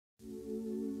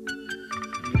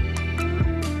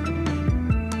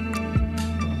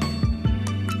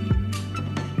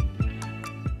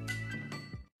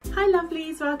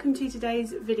welcome to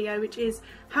today's video, which is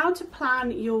how to plan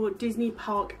your Disney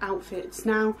park outfits.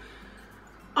 Now,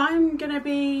 I'm going to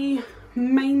be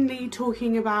mainly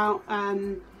talking about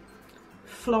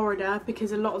Florida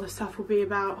because a lot of the stuff will be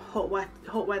about hot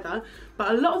weather, but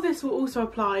a lot of this will also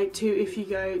apply to if you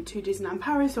go to Disneyland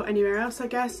Paris or anywhere else, I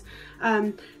guess.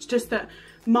 It's just that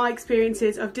my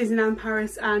experiences of Disneyland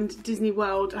Paris and Disney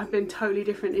World have been totally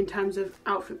different in terms of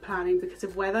outfit planning because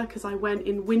of weather, because I went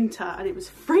in winter and it was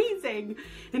freezing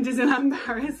in Disneyland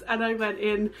Paris, and I went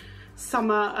in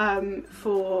summer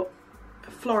for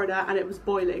Florida and it was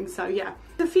boiling. So yeah,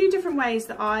 a few different ways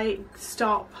that I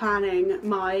start planning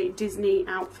my Disney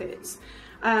outfits.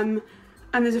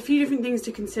 And there's a few different things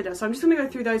to consider, so I'm just going to go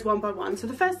through those one by one. So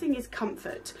the first thing is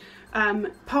comfort.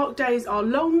 Park days are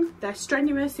long, they're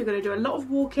strenuous, you're going to do a lot of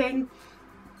walking,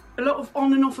 a lot of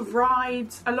on and off of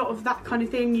rides, a lot of that kind of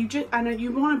thing. You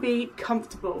want to be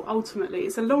comfortable. Ultimately,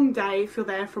 it's a long day if you're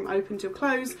there from open till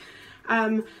close.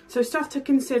 So stuff to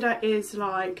consider is,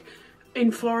 like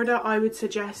in Florida, I would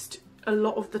suggest a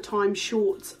lot of the time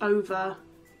shorts over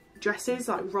dresses.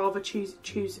 Like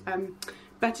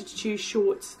better to choose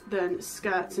shorts than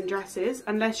skirts and dresses,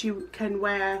 unless you can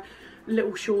wear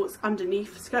little shorts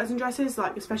underneath skirts and dresses,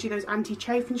 like especially those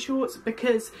anti-chafing shorts.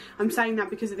 Because I'm saying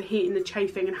that because of the heat and the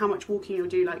chafing and how much walking you'll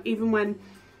do. Like even when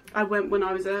I went when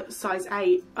I was a size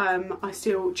 8, I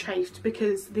still chafed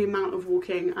because the amount of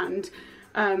walking, and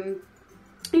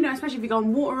you know, especially if you go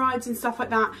on water rides and stuff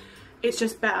like that, it's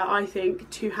just better, I think,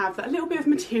 to have that little bit of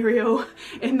material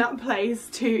in that place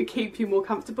to keep you more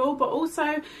comfortable. But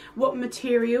also what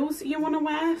materials you want to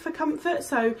wear for comfort.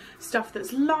 So stuff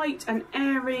that's light and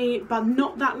airy, but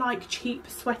not that like cheap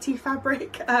sweaty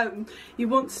fabric. You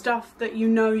want stuff that you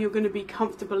know you're going to be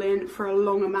comfortable in for a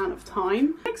long amount of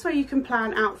time. Next way you can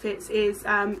plan outfits is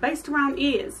based around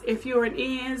ears. If you're an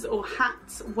ears or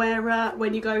hats wearer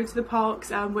when you go to the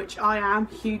parks, which I am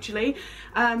hugely,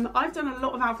 I've done a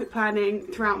lot of outfit planning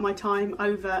throughout my time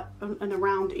over and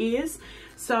around ears.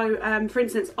 So for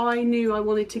instance, I knew I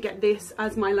wanted to get this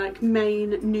as my like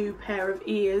main new pair of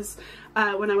ears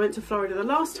when I went to Florida the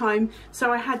last time.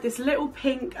 So I had this little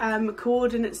pink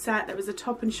coordinate set that was a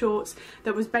top and shorts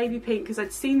that was baby pink, because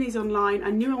I'd seen these online.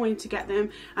 I knew I wanted to get them,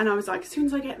 and I was like, as soon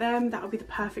as I get them, that'll be the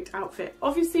perfect outfit.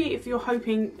 Obviously, if you're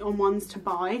hoping on ones to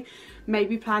buy,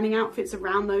 maybe planning outfits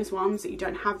around those ones that you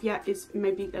don't have yet is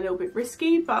maybe a little bit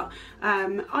risky, but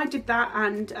I did that,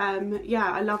 and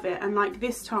yeah, I love it. And like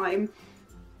this time,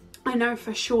 I know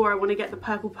for sure I want to get the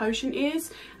purple potion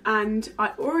ears, and I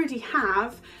already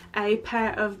have a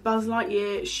pair of Buzz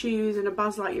Lightyear shoes and a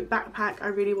Buzz Lightyear backpack I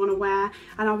really want to wear,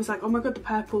 and I was like, oh my god, the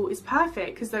purple is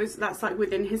perfect because that's like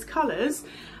within his colours.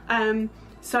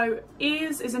 So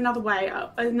ears is another way.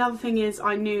 Another thing is,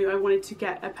 I knew I wanted to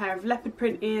get a pair of leopard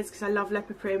print ears because I love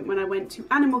leopard print when I went to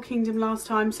Animal Kingdom last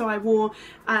time, so I wore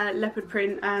a leopard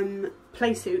print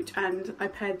playsuit and I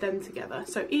paired them together.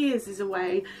 So ears is a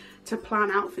way to plan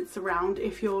outfits around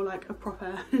if you're like a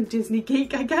proper Disney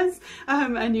geek, I guess,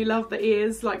 and you love the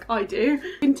ears like I do.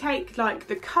 You can take like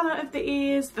the colour of the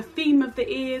ears, the theme of the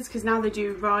ears, because now they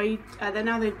do ride,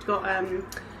 they've got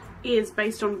ears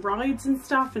based on rides and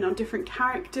stuff and on different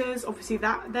characters. Obviously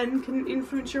that then can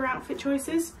influence your outfit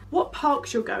choices. What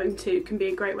parks you're going to can be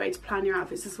a great way to plan your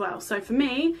outfits as well. So for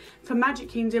me, for Magic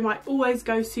Kingdom, I always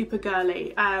go super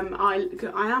girly. I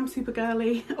am super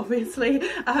girly, obviously,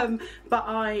 but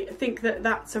I think that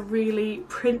that's a really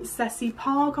princessy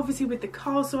park. Obviously with the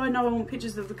castle, I know I want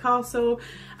pictures of the castle,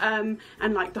 and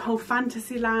like the whole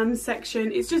Fantasyland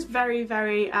section. It's just very,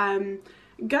 very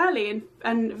girly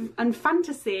and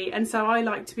fantasy, and so I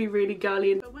like to be really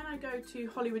girly. But when I go to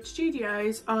Hollywood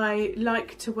Studios, I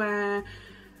like to wear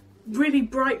really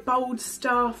bright bold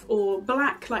stuff, or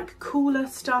black, like cooler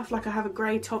stuff. Like I have a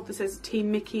grey top that says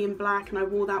Team Mickey in black, and I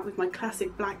wore that with my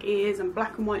classic black ears and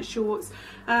black and white shorts.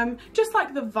 Just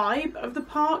like the vibe of the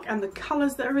park and the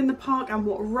colours that are in the park and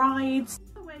what rides.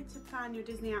 To plan your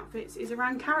Disney outfits is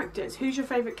around characters. Who's your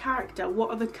favourite character? What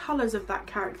are the colours of that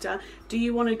character? Do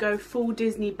you want to go full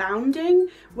Disney bounding,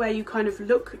 where you kind of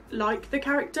look like the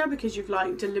character because you've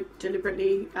like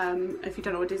deliberately, if you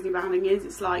don't know what Disney bounding is,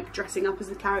 it's like dressing up as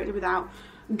the character without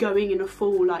going in a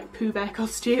full like Pooh Bear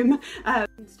costume.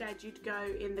 Instead you'd go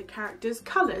in the character's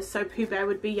colours, so Pooh Bear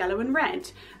would be yellow and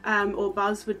red, or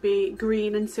Buzz would be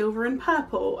green and silver and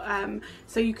purple.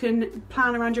 So you can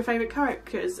plan around your favourite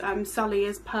characters. Sully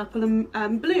is purple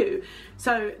and blue.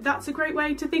 So that's a great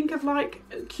way to think of like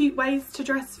cute ways to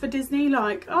dress for Disney.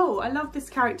 Like, oh, I love this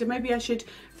character, maybe I should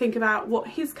think about what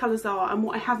his colours are and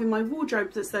what I have in my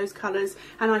wardrobe that's those colours,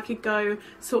 and I could go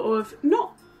sort of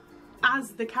not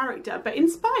as the character, but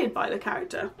inspired by the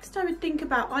character. Next, I would think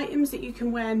about items that you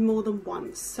can wear more than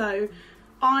once. So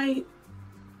I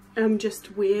am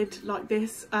just weird like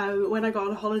this. When I go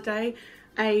on a holiday,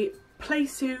 a play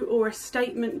suit or a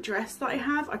statement dress that I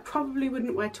have, I probably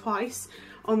wouldn't wear twice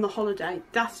on the holiday.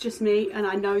 That's just me, and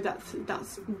I know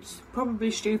that's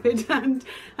probably stupid, and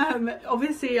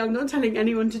obviously I'm not telling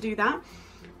anyone to do that,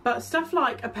 but stuff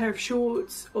like a pair of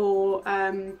shorts or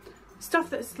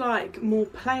stuff that's like more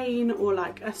plain, or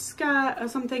like a skirt or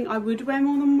something, I would wear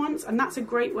more than once, and that's a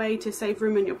great way to save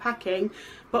room when you're packing.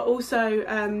 But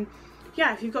also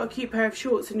yeah, if you've got a cute pair of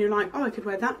shorts and you're like, oh, I could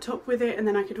wear that top with it, and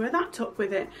then I could wear that top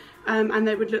with it, and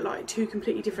they would look like two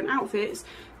completely different outfits,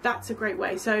 that's a great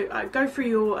way. So go through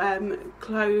your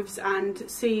clothes and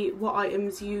see what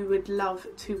items you would love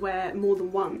to wear more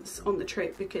than once on the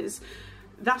trip, because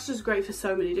that's just great for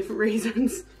so many different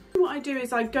reasons. What I do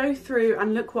is I go through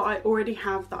and look what I already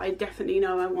have that I definitely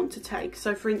know I want to take.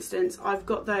 So for instance, I've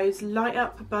got those light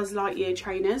up Buzz Lightyear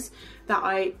trainers that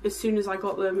I, as soon as I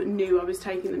got them, knew I was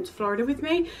taking them to Florida with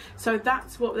me. So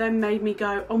that's what then made me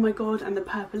go, oh my god, and the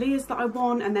purple ears that I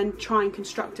want, and then try and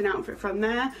construct an outfit from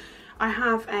there. I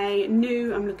have a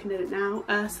new, I'm looking at it now,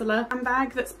 Ursula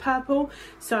handbag that's purple,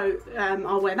 so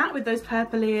I'll wear that with those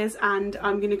purple ears, and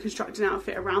I'm going to construct an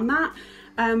outfit around that.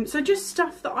 So just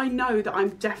stuff that I know that I'm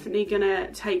definitely going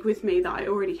to take with me, that I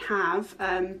already have,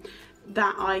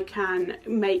 that I can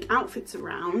make outfits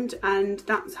around, and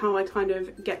that's how I kind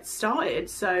of get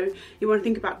started. So you want to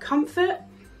think about comfort,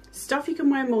 stuff you can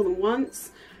wear more than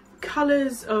once,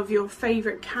 colours of your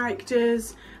favourite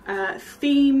characters,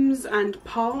 themes and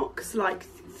parks, like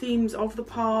themes of the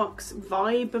parks,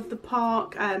 vibe of the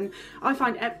park. I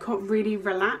find Epcot really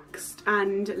relaxed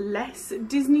and less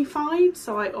Disney-fied,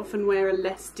 so I often wear a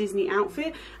less Disney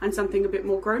outfit and something a bit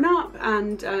more grown up,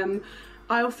 and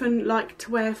I often like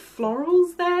to wear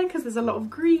florals there because there's a lot of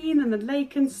green and the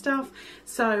lake and stuff,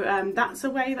 so that's a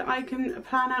way that I can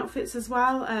plan outfits as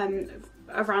well,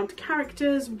 around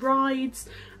characters, rides,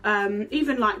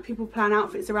 even like people plan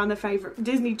outfits around their favourite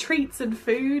Disney treats and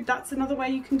food. That's another way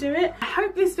you can do it. I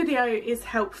hope this video is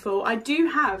helpful. I do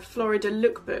have Florida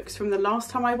lookbooks from the last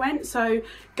time I went, so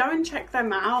go and check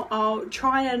them out. I'll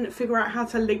try and figure out how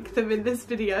to link them in this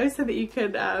video so that you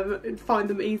can find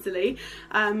them easily.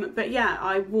 But yeah,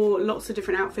 I wore lots of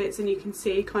different outfits, and you can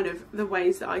see kind of the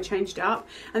ways that I changed up.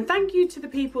 And thank you to the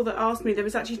people that asked me. There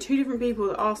was actually 2 different people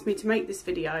that asked me to make this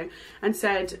video and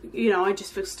said, you know, I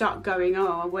just feel stuck going,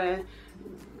 oh, I wear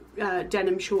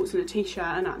denim shorts and a t-shirt,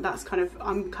 and that's kind of,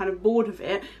 I'm kind of bored of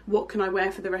it, what can I wear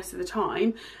for the rest of the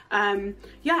time?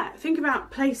 Yeah, think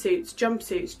about play suits,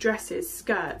 jumpsuits, dresses,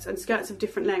 skirts, and skirts of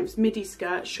different lengths, midi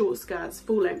skirts, short skirts,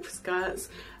 full length skirts,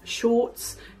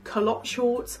 shorts, culotte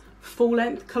shorts, full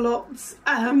length culottes.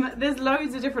 There's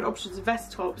loads of different options,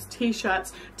 vest tops,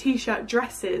 t-shirts, t-shirt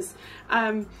dresses.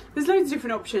 There's loads of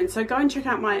different options, so go and check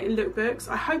out my lookbooks.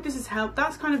 I hope this has helped.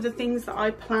 That's kind of the things that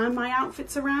I plan my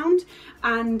outfits around,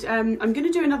 and I'm going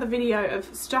to do another video of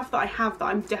stuff that I have that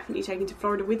I'm definitely taking to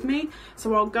Florida with me,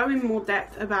 so I'll go in more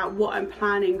depth about what I'm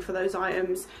planning for those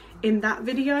items in that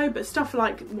video. But stuff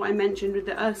like what I mentioned with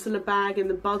the Ursula bag and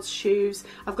the Buzz shoes,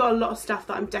 I've got a lot of stuff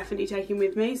that I'm definitely taking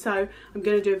with me, so I'm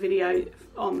going to do a video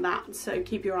on that, so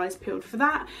keep your eyes peeled for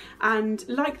that. And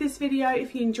like this video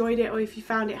if you enjoyed it or if you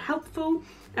found it helpful,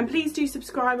 and please do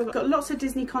subscribe. I've got lots of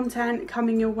Disney content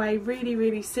coming your way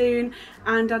really soon,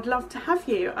 and I'd love to have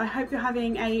you. I hope you're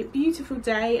having a beautiful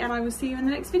day, and I will see you in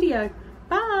the next video.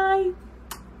 Bye!